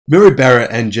Mary Barra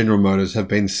and General Motors have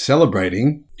been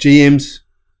celebrating GM's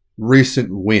recent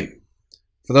win.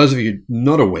 For those of you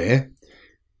not aware,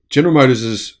 General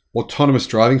Motors' autonomous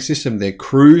driving system, their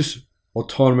Cruise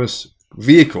autonomous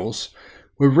vehicles,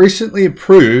 were recently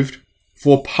approved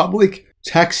for public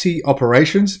taxi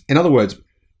operations. In other words,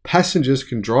 passengers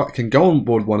can go on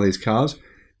board one of these cars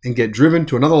and get driven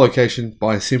to another location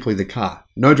by simply the car.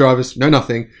 No drivers, no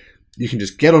nothing. You can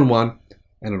just get on one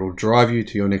and it'll drive you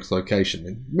to your next location.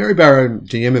 And Mary Barra and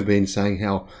GM have been saying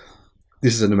how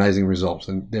this is an amazing result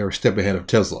and they're a step ahead of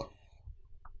Tesla.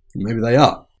 Maybe they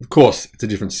are. Of course, it's a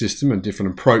different system and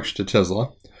different approach to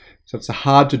Tesla, so it's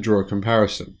hard to draw a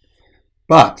comparison.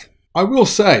 But I will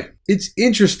say, it's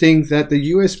interesting that the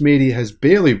US media has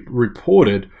barely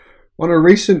reported on a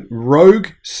recent rogue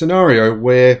scenario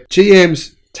where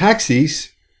GM's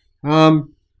taxis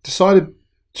decided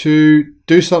to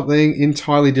do something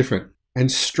entirely different and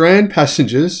strand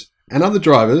passengers and other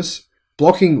drivers,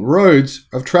 blocking roads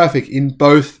of traffic in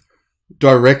both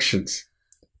directions.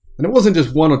 And it wasn't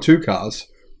just one or two cars,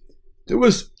 there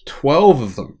was 12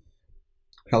 of them.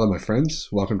 Hello my friends,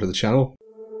 welcome to the channel.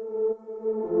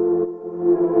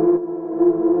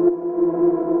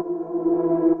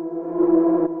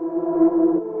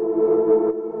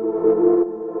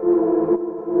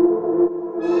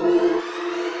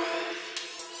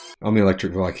 I'm the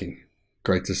Electric Viking.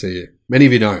 Great to see you. Many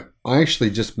of you know, I actually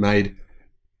just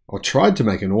tried to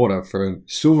make an order for a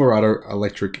Silverado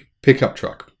electric pickup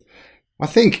truck. I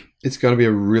think it's going to be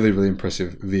a really, really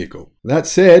impressive vehicle. That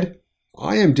said,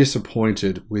 I am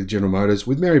disappointed with General Motors,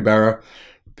 with Mary Barra,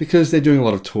 because they're doing a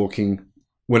lot of talking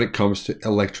when it comes to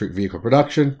electric vehicle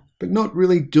production, but not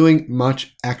really doing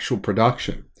much actual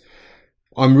production.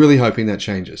 I'm really hoping that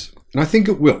changes, and I think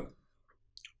it will.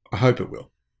 I hope it will.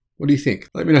 What do you think?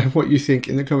 Let me know what you think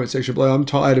in the comment section below. I'm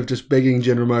tired of just begging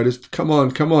General Motors. Come on,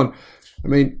 come on. I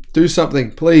mean, do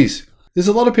something, please. There's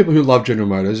a lot of people who love General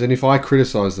Motors, and if I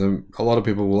criticize them, a lot of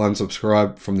people will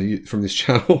unsubscribe from this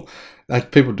channel.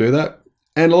 People do that,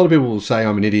 and a lot of people will say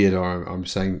I'm an idiot, or I'm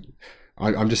just saying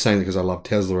that because I love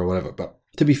Tesla or whatever. But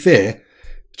to be fair,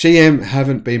 GM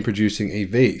haven't been producing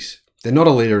EVs. They're not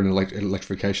a leader in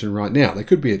electrification right now. They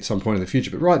could be at some point in the future,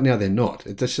 but right now they're not.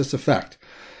 That's just a fact.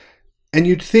 And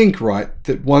you'd think, right,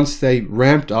 that once they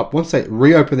ramped up, once they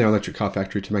reopen their electric car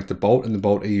factory to make the Bolt and the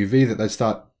Bolt EUV, that they'd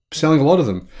start selling a lot of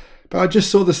them. But I just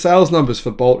saw the sales numbers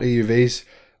for Bolt EVs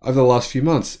over the last few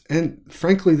months, and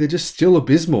frankly, they're just still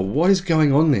abysmal. What is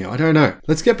going on there? I don't know.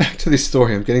 Let's get back to this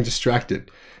story. I'm getting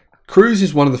distracted. Cruise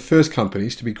is one of the first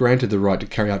companies to be granted the right to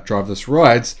carry out driverless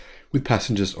rides with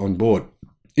passengers on board.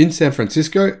 In San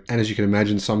Francisco, and as you can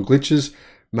imagine, some glitches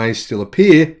may still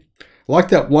appear, like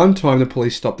that one time the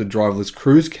police stopped a driverless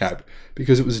Cruise cab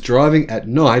because it was driving at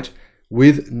night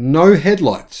with no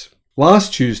headlights.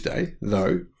 Last Tuesday,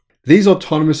 though, these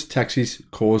autonomous taxis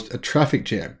caused a traffic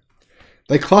jam.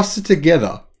 They clustered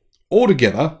together, all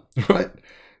together, right?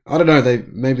 I don't know,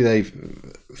 maybe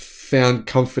they've found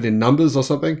comfort in numbers or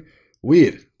something.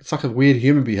 Weird. It's like a weird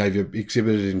human behavior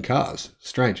exhibited in cars.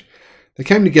 Strange. They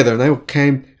came together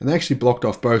and they actually blocked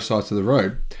off both sides of the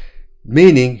road,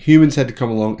 meaning humans had to come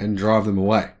along and drive them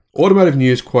away. Automotive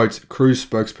News quotes Cruise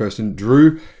spokesperson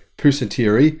Drew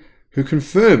Pusateri, who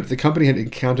confirmed the company had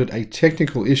encountered a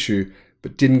technical issue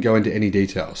but didn't go into any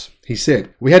details. He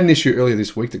said, "We had an issue earlier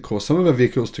this week that caused some of our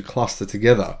vehicles to cluster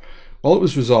together. While it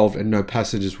was resolved and no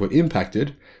passengers were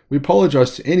impacted, we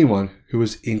apologize to anyone who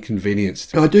was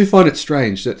inconvenienced." Now, I do find it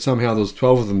strange that somehow there was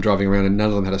 12 of them driving around and none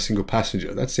of them had a single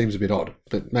passenger. That seems a bit odd,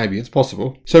 but maybe it's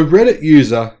possible. So Reddit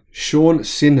user Sean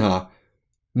Sinha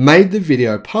made the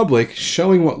video public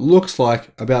showing what looks like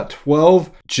about 12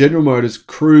 General Motors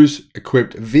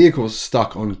Cruise-equipped vehicles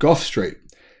stuck on Gough Street.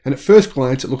 And at first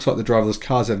glance, it looks like the driverless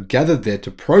cars have gathered there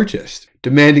to protest,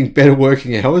 demanding better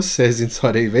working hours, says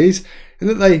Inside EVs, and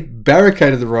that they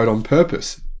barricaded the road on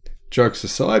purpose. Jokes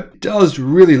aside, it does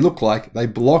really look like they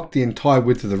blocked the entire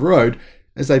width of the road,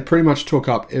 as they pretty much took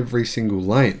up every single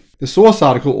lane. The source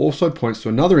article also points to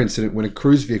another incident when a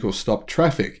Cruise vehicle stopped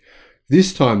traffic.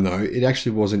 This time though, it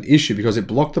actually was an issue because it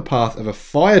blocked the path of a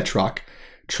fire truck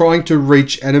trying to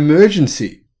reach an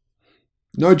emergency.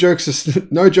 No jokes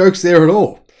there at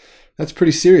all. That's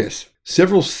pretty serious.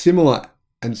 Several similar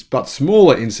but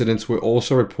smaller incidents were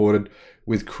also reported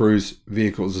with Cruise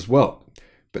vehicles as well,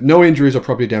 but no injuries or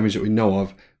property damage that we know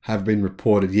of have been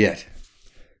reported yet.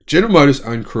 General Motors'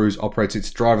 own Cruise operates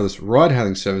its driverless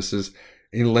ride-hailing services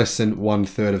in less than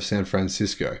 1/3 of San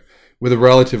Francisco, with a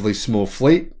relatively small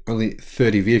fleet, only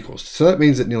 30 vehicles. So that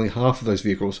means that nearly half of those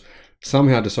vehicles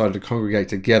somehow decided to congregate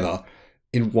together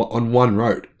on one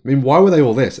road. I mean, why were they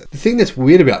all there? The thing that's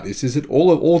weird about this is that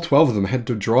all 12 of them had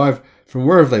to drive from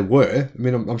wherever they were. I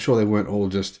mean, I'm sure they weren't all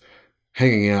just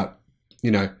hanging out,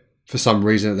 for some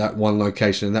reason at that one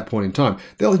location at that point in time.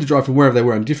 They all had to drive from wherever they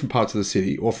were in different parts of the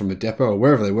city or from the depot or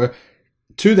wherever they were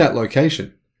to that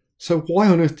location. So why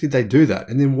on earth did they do that?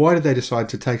 And then why did they decide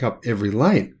to take up every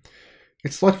lane?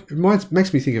 It's like,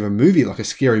 makes me think of a movie, like a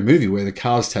scary movie where the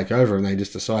cars take over and they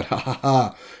just decide, ha ha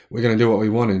ha, we're going to do what we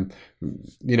want. And,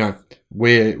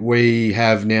 we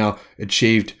have now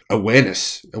achieved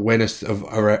awareness of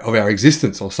our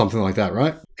existence or something like that,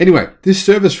 right? Anyway, this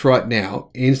service right now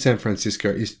in San Francisco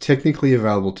is technically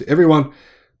available to everyone,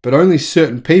 but only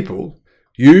certain people,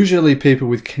 usually people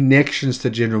with connections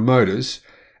to General Motors,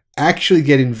 actually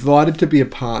get invited to be a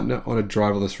partner on a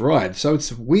driverless ride. So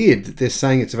it's weird that they're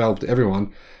saying it's available to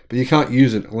everyone, but you can't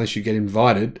use it unless you get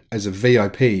invited as a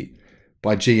VIP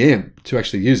by GM to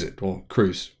actually use it, or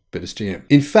Cruise, but it's GM.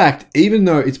 In fact, even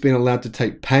though it's been allowed to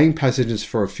take paying passengers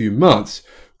for a few months,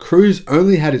 Cruise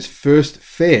only had its first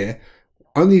fare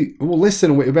less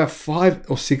than a week, about 5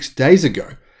 or 6 days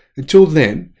ago. Until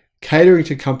then, catering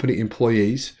to company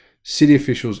employees, city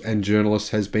officials, and journalists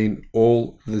has been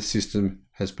all the system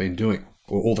has been doing,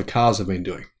 or all the cars have been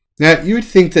doing. Now, you would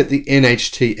think that the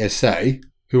NHTSA,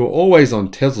 who are always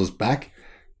on Tesla's back,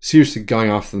 seriously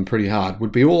going after them pretty hard,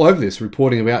 would be all over this,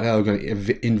 reporting about how they're going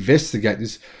to investigate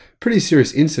this pretty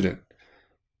serious incident.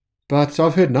 But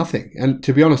I've heard nothing. And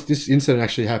to be honest, this incident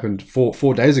actually happened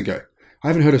four days ago. I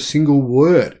haven't heard a single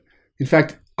word. In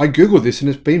fact, I Googled this and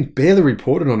it's been barely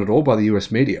reported on at all by the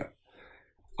US media.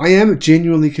 I am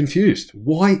genuinely confused.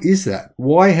 Why is that?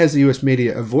 Why has the US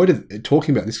media avoided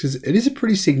talking about this? Because it is a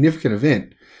pretty significant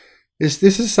event. This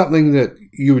is something that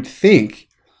you would think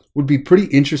would be pretty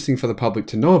interesting for the public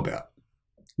to know about.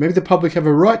 Maybe the public have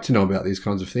a right to know about these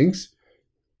kinds of things,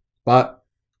 but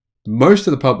most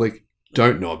of the public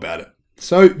don't know about it.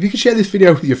 So if you could share this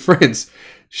video with your friends,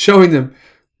 showing them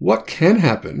what can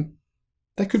happen,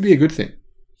 that could be a good thing.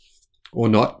 Or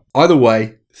not. Either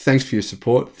way, thanks for your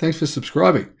support. Thanks for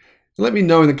subscribing. And let me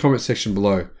know in the comment section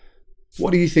below,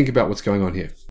 what do you think about what's going on here?